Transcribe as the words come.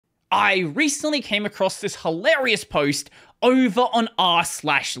I recently came across this hilarious post over on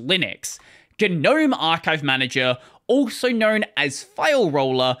r/Linux. GNOME Archive Manager, also known as File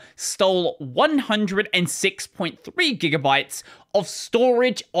Roller, stole 106.3 gigabytes of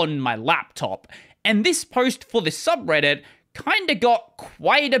storage on my laptop. And this post for the subreddit kinda got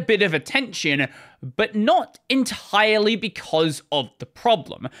quite a bit of attention, but not entirely because of the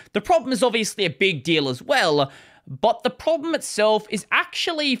problem. The problem is obviously a big deal as well, but the problem itself is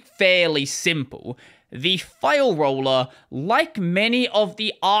actually fairly simple. The File Roller, like many of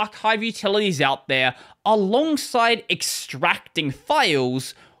the archive utilities out there, alongside extracting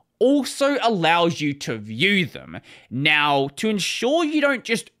files, also allows you to view them. Now, to ensure you don't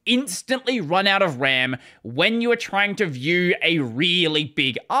just instantly run out of RAM when you are trying to view a really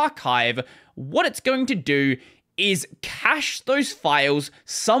big archive, what it's going to do is cache those files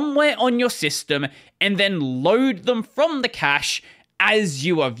somewhere on your system and then load them from the cache as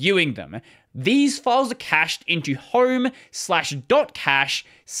you are viewing them. These files are cached into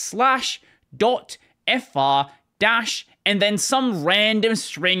home/.cache/.fr- and then some random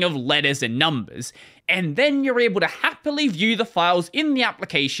string of letters and numbers. And then you're able to happily view the files in the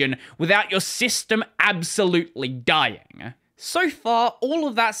application without your system absolutely dying. So far, all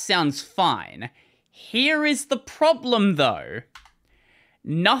of that sounds fine. Here is the problem though.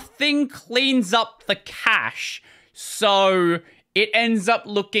 Nothing cleans up the cache, so it ends up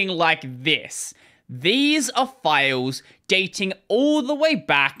looking like this. These are files dating all the way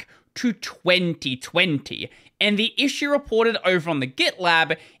back to 2020, and the issue reported over on the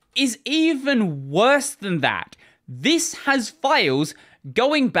GitLab is even worse than that. This has files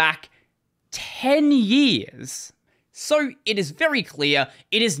going back 10 years. So it is very clear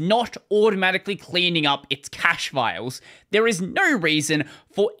it is not automatically cleaning up its cache files. There is no reason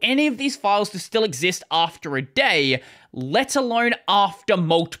for any of these files to still exist after a day, let alone after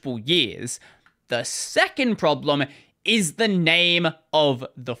multiple years. The second problem is the name of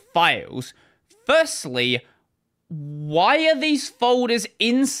the files. Firstly, why are these folders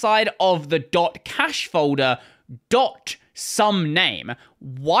inside of the .cache folder .some name?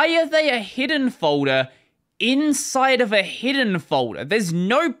 Why are they a hidden folder inside of a hidden folder? There's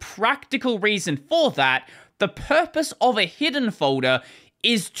no practical reason for that. The purpose of a hidden folder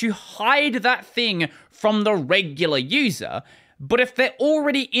is to hide that thing from the regular user. But if they're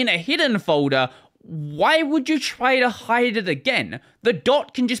already in a hidden folder, why would you try to hide it again? The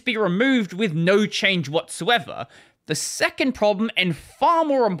dot can just be removed with no change whatsoever. The second problem, and far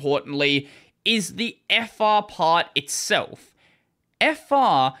more importantly, is the FR part itself.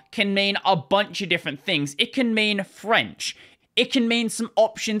 FR can mean a bunch of different things. It can mean French. It can mean some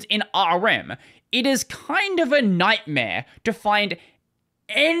options in RM. It is kind of a nightmare to find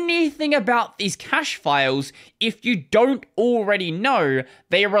anything about these cache files if you don't already know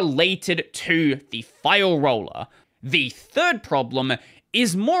they are related to the file roller. The third problem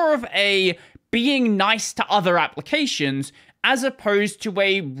is more of a being nice to other applications as opposed to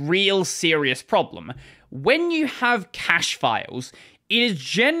a real serious problem. When you have cache files, it is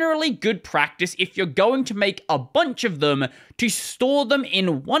generally good practice if you're going to make a bunch of them to store them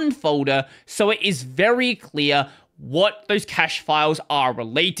in one folder so it is very clear what those cache files are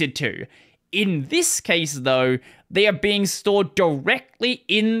related to. In this case though, they are being stored directly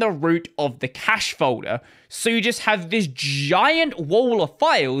in the root of the cache folder. So you just have this giant wall of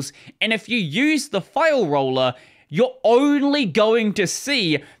files, and if you use the file roller, you're only going to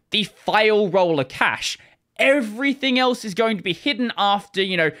see the file roller cache. Everything else is going to be hidden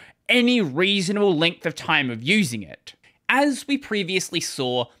after, any reasonable length of time of using it. As we previously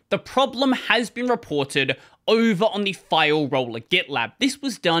saw, the problem has been reported over on the File Roller GitLab. This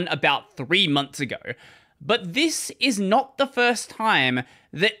was done about 3 months ago. But this is not the first time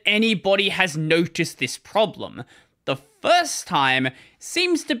that anybody has noticed this problem. The first time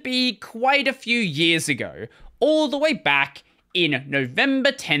seems to be quite a few years ago, all the way back in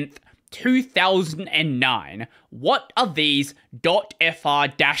November 10th, 2009. What are these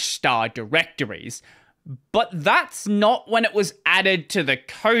 .fr-star directories? But that's not when it was added to the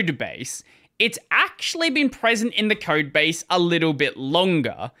codebase. It's actually been present in the codebase a little bit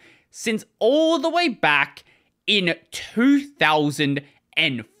longer, since all the way back in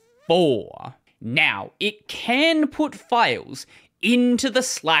 2004. Now, it can put files into the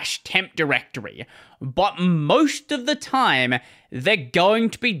 /temp directory, but most of the time, they're going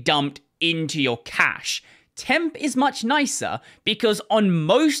to be dumped into your cache. Temp is much nicer because on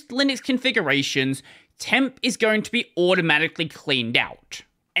most Linux configurations, temp is going to be automatically cleaned out.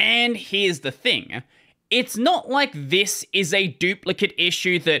 And here's the thing. It's not like this is a duplicate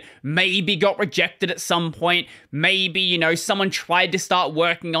issue that maybe got rejected at some point. Maybe, someone tried to start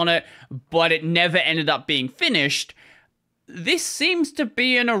working on it, but it never ended up being finished. This seems to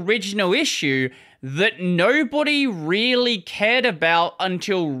be an original issue that nobody really cared about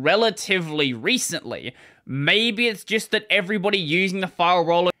until relatively recently. Maybe it's just that everybody using the file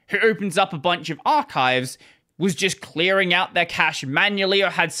roller who opens up a bunch of archives was just clearing out their cache manually or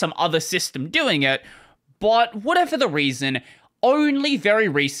had some other system doing it. But whatever the reason, only very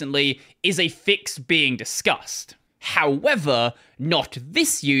recently is a fix being discussed. However, not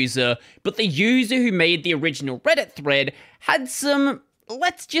this user, but the user who made the original Reddit thread had some,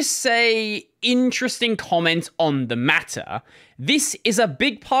 let's just say, interesting comments on the matter. This is a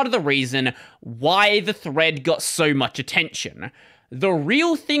big part of the reason why the thread got so much attention. The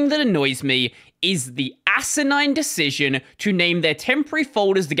real thing that annoys me is the asinine decision to name their temporary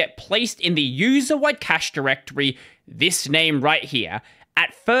folders that get placed in the user-wide cache directory this name right here.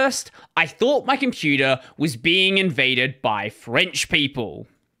 At first, I thought my computer was being invaded by French people.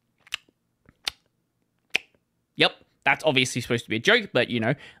 Yep, that's obviously supposed to be a joke, but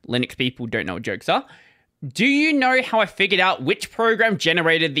Linux people don't know what jokes are. Do you know how I figured out which program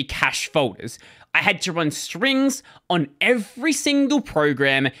generated the cache folders? I had to run strings on every single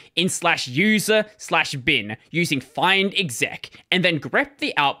program in /user/bin using find exec, and then grep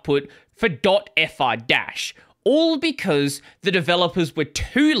the output for .fr-. All because the developers were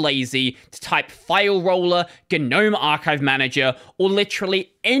too lazy to type file roller, GNOME archive manager, or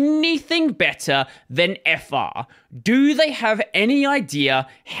literally anything better than FR. Do they have any idea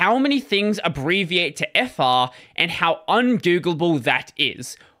how many things abbreviate to FR and how ungoogleable that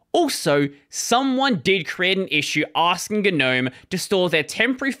is? Also, someone did create an issue asking GNOME to store their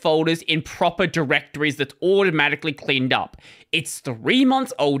temporary folders in proper directories that's automatically cleaned up. It's 3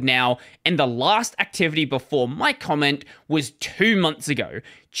 months old now, and the last activity before my comment was 2 months ago.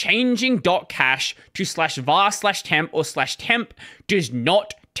 Changing .cache to /var/temp or /temp does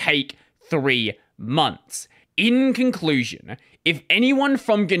not take 3 months. In conclusion, if anyone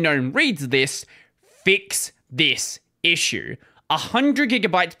from GNOME reads this, fix this issue. 100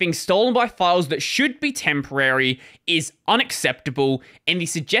 gigabytes being stolen by files that should be temporary is unacceptable, and the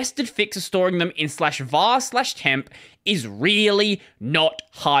suggested fix of storing them in /var/temp is really not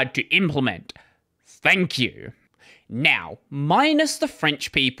hard to implement. Thank you. Now, minus the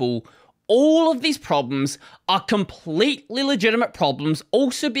French people, all of these problems are completely legitimate problems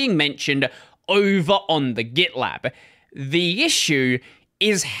also being mentioned over on the GitLab. The issue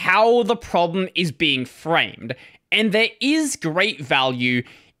is how the problem is being framed. And there is great value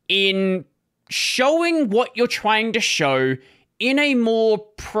in showing what you're trying to show in a more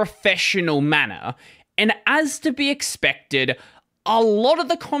professional manner. And as to be expected, a lot of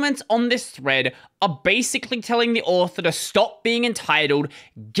the comments on this thread are basically telling the author to stop being entitled,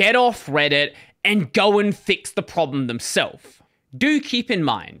 get off Reddit, and go and fix the problem themselves. Do keep in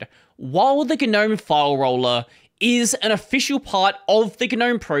mind, while the GNOME file roller is an official part of the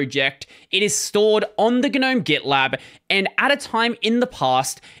GNOME project, it is stored on the GNOME GitLab, and at a time in the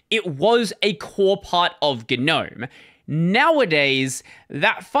past, it was a core part of GNOME. Nowadays,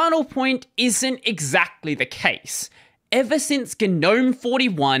 that final point isn't exactly the case. Ever since GNOME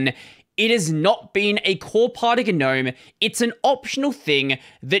 41, it has not been a core part of GNOME. It's an optional thing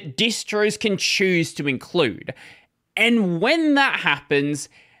that distros can choose to include. And when that happens,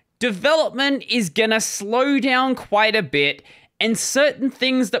 development is gonna slow down quite a bit, and certain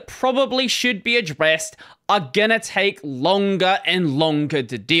things that probably should be addressed are gonna take longer and longer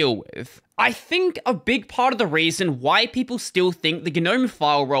to deal with. I think a big part of the reason why people still think the GNOME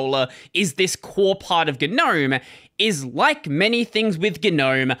file roller is this core part of GNOME is, like many things with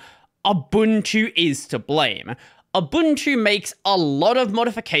GNOME, Ubuntu is to blame. Ubuntu makes a lot of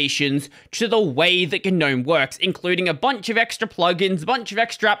modifications to the way that GNOME works, including a bunch of extra plugins, a bunch of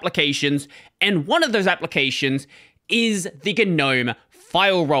extra applications, and one of those applications is the GNOME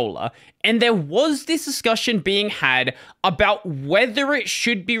file roller. And there was this discussion being had about whether it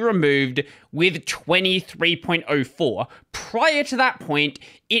should be removed with 23.04. Prior to that point,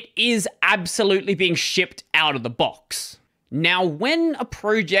 it is absolutely being shipped out of the box. Now, when a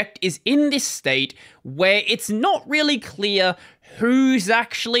project is in this state where it's not really clear who's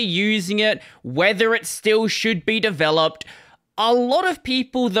actually using it, whether it still should be developed, a lot of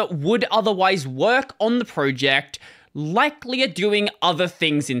people that would otherwise work on the project likely are doing other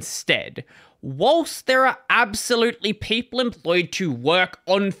things instead. Whilst there are absolutely people employed to work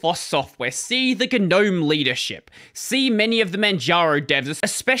on FOSS software, see the GNOME leadership, see many of the Manjaro devs,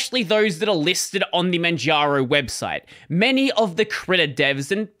 especially those that are listed on the Manjaro website, many of the Krita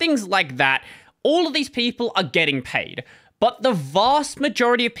devs and things like that, All of these people are getting paid, but the vast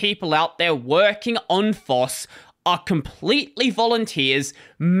majority of people out there working on FOSS are completely volunteers.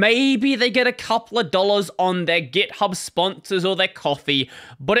 Maybe they get a couple of dollars on their GitHub sponsors or their coffee,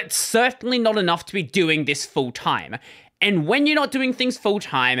 but it's certainly not enough to be doing this full time. And when you're not doing things full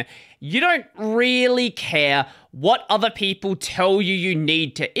time, you don't really care what other people tell you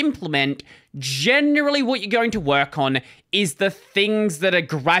need to implement. Generally, what you're going to work on is the things that are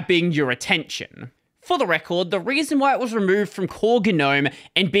grabbing your attention. For the record, the reason why it was removed from core GNOME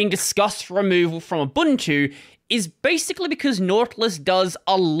and being discussed for removal from Ubuntu is basically because Nautilus does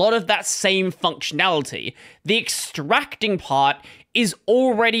a lot of that same functionality. The extracting part is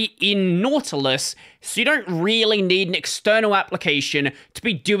already in Nautilus, so you don't really need an external application to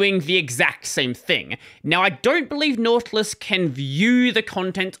be doing the exact same thing. Now, I don't believe Nautilus can view the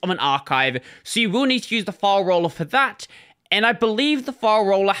content of an archive, so you will need to use the file roller for that. And I believe the file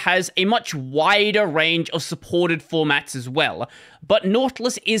roller has a much wider range of supported formats as well. But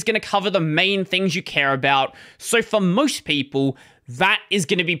Nautilus is going to cover the main things you care about, so for most people, that is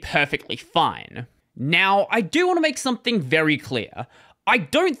going to be perfectly fine. Now, I do want to make something very clear. I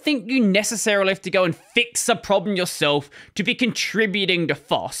don't think you necessarily have to go and fix a problem yourself to be contributing to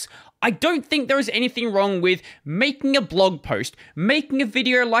FOSS. I don't think there is anything wrong with making a blog post, making a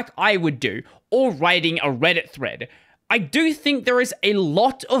video like I would do, or writing a Reddit thread. I do think there is a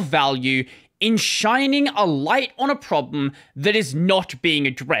lot of value in shining a light on a problem that is not being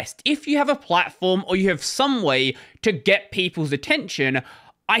addressed. If you have a platform or you have some way to get people's attention,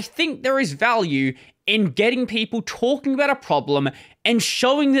 I think there is value in getting people talking about a problem and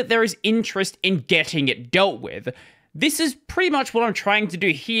showing that there is interest in getting it dealt with. This is pretty much what I'm trying to do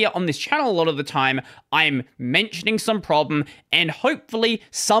here on this channel a lot of the time. I'm mentioning some problem, and hopefully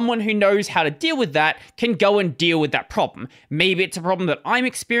someone who knows how to deal with that can go and deal with that problem. Maybe it's a problem that I'm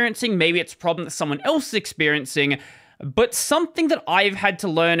experiencing, maybe it's a problem that someone else is experiencing, but something that I've had to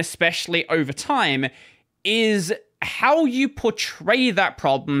learn, especially over time, is how you portray that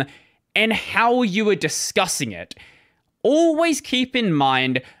problem and how you are discussing it. Always keep in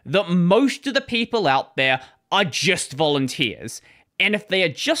mind that most of the people out there are just volunteers. And if they are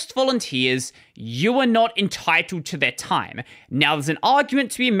just volunteers, you are not entitled to their time. Now, there's an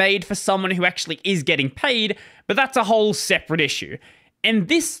argument to be made for someone who actually is getting paid, but that's a whole separate issue. And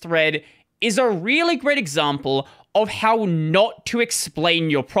this thread is a really great example of how not to explain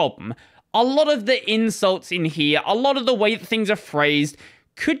your problem. A lot of the insults in here, a lot of the way that things are phrased,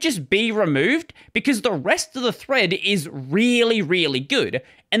 could just be removed because the rest of the thread is really, really good.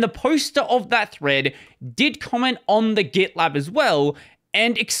 And the poster of that thread did comment on the GitLab as well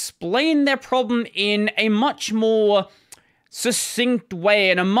and explain their problem in a much more succinct way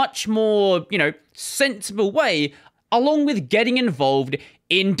and a much more, sensible way, along with getting involved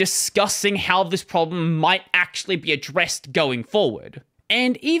in discussing how this problem might actually be addressed going forward.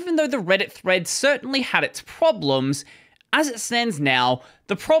 And even though the Reddit thread certainly had its problems, as it stands now,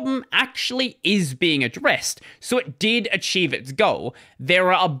 the problem actually is being addressed, so it did achieve its goal.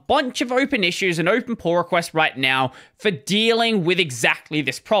 There are a bunch of open issues and open pull requests right now for dealing with exactly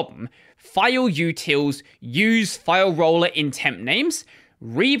this problem. File utils, use file roller in temp names,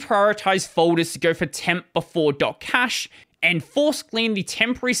 reprioritize folders to go for temp before .cache, and force clean the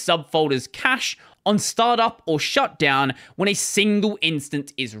temporary subfolders cache on startup or shutdown when a single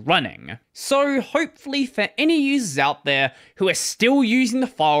instance is running. So hopefully for any users out there who are still using the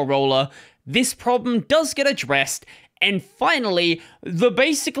file roller, this problem does get addressed, and finally, the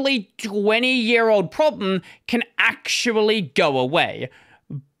basically 20-year-old problem can actually go away.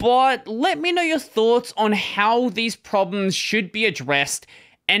 But let me know your thoughts on how these problems should be addressed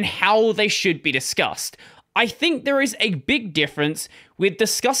and how they should be discussed. I think there is a big difference with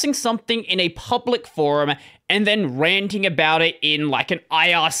discussing something in a public forum and then ranting about it in like an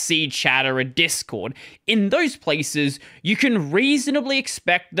IRC chat or a Discord. In those places, you can reasonably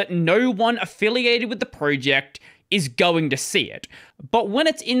expect that no one affiliated with the project is going to see it. But when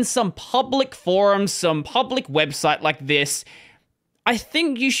it's in some public forum, some public website like this, I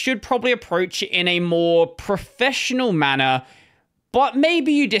think you should probably approach it in a more professional manner, but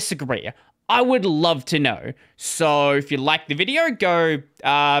maybe you disagree. I would love to know. So if you like the video, go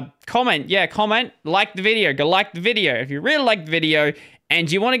comment. Yeah, comment. Like the video. Go like the video. If you really like the video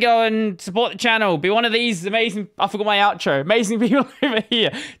and you want to go and support the channel, be one of these amazing, I forgot my outro, amazing people over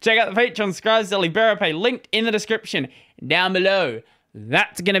here. Check out the Patreon, subscribe to the Liberapay, linked in the description down below.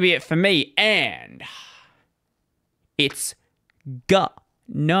 That's going to be it for me. And it's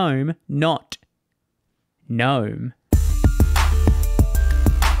GNOME, not Gnome.